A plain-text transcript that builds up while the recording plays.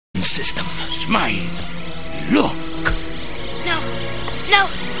system. Smile. Look. No. No.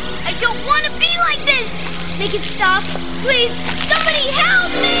 I don't want to be like this. Make it stop. Please. Somebody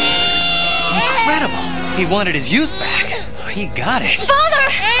help me. Incredible. He wanted his youth back. He got it. Father!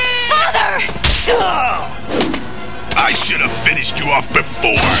 Father! I should have finished you off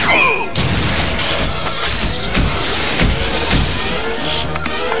before. Huh.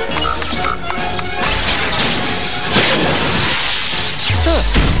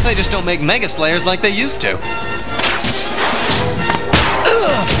 They just don't make Mega Slayers like they used to.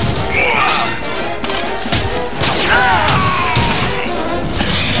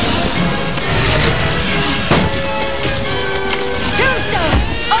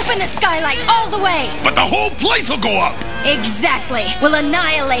 Open the skylight all the way! But the whole place will go up! Exactly! We'll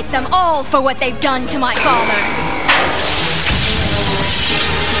annihilate them all for what they've done to my father!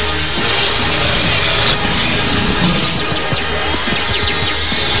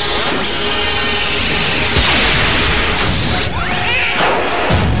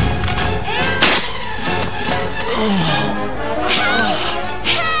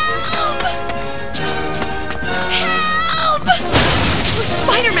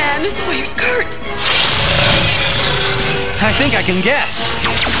 Spiderman! Where's Kurt? I think I can guess.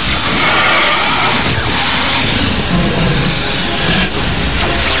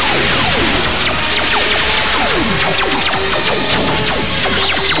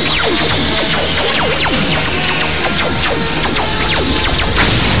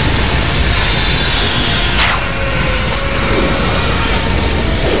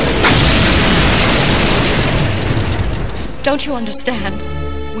 Don't you understand?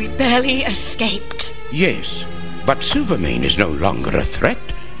 We barely escaped. Yes, but Silvermane is no longer a threat.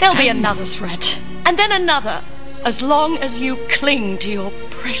 There'll be another threat, and then another, as long as you cling to your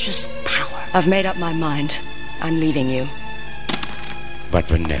precious power. I've made up my mind. I'm leaving you. But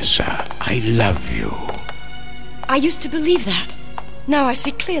Vanessa, I love you. I used to believe that. Now I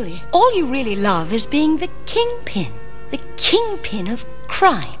see clearly. All you really love is being the kingpin. The kingpin of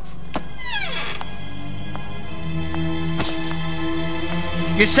crime.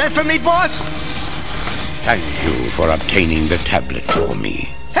 You sent for me, boss? Thank you for obtaining the tablet for me.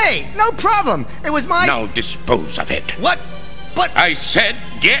 Hey, no problem. It was my... Now dispose of it. What? But... I said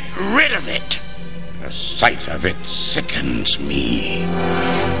get rid of it. The sight of it sickens me.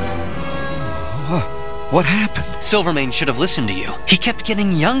 What happened? Silvermane should have listened to you. He kept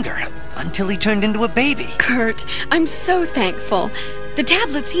getting younger until he turned into a baby. Kurt, I'm so thankful. The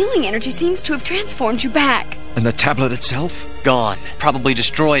tablet's healing energy seems to have transformed you back. And the tablet itself? Gone. Probably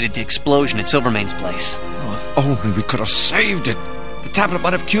destroyed at the explosion at Silvermane's place. Oh, if only we could have saved it. The tablet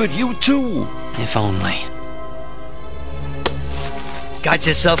might have cured you, too. If only. Got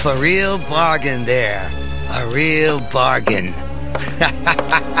yourself a real bargain there. A real bargain.